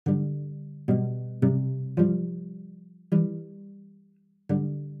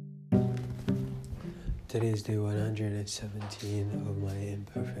Today is day 117 of my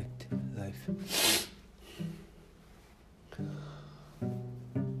imperfect life.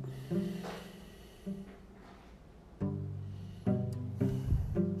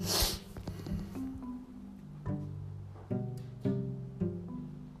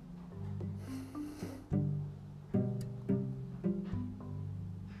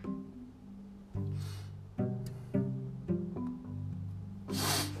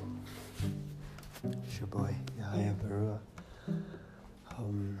 It's your boy, Yahya Barua.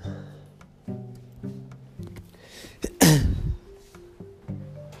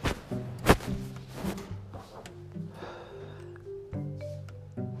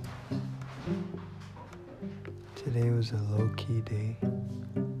 Today was a low-key day.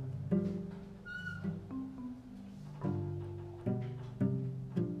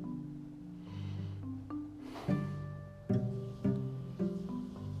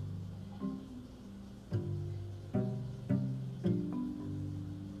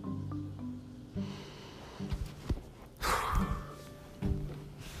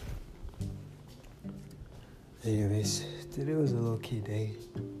 Anyways, today was a low-key day.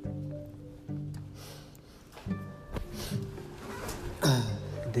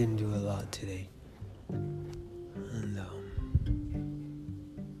 Didn't do a lot today. And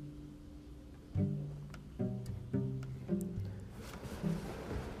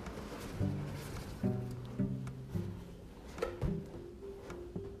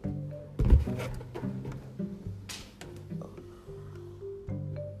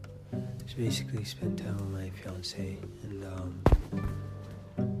just basically spent time with my fiance and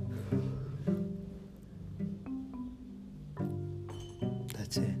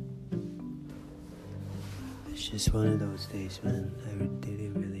that's it. It's just one of those days, man. I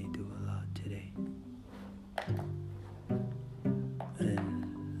didn't really do a lot today.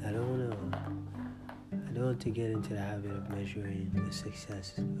 And I don't want to get into the habit of measuring the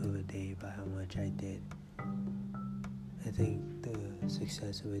success of a day by how much I did. I think the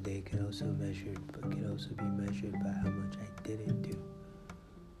success of a day can also be measured by how much I didn't do.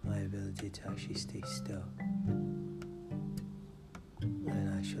 My ability to actually stay still and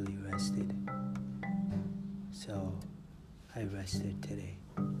actually rested. So I rested today,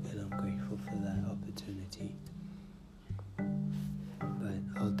 and I'm grateful for that opportunity.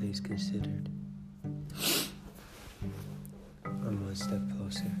 But all things considered, I'm one step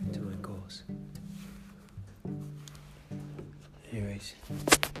closer to my goals. Anyways,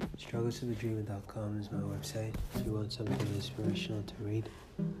 strugglesofadreamer.com is my website. If you want something inspirational to read,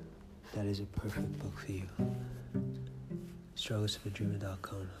 that is a perfect book for you.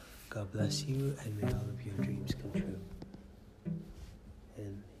 strugglesofadreamer.com. God bless you, and may all of your dreams come true.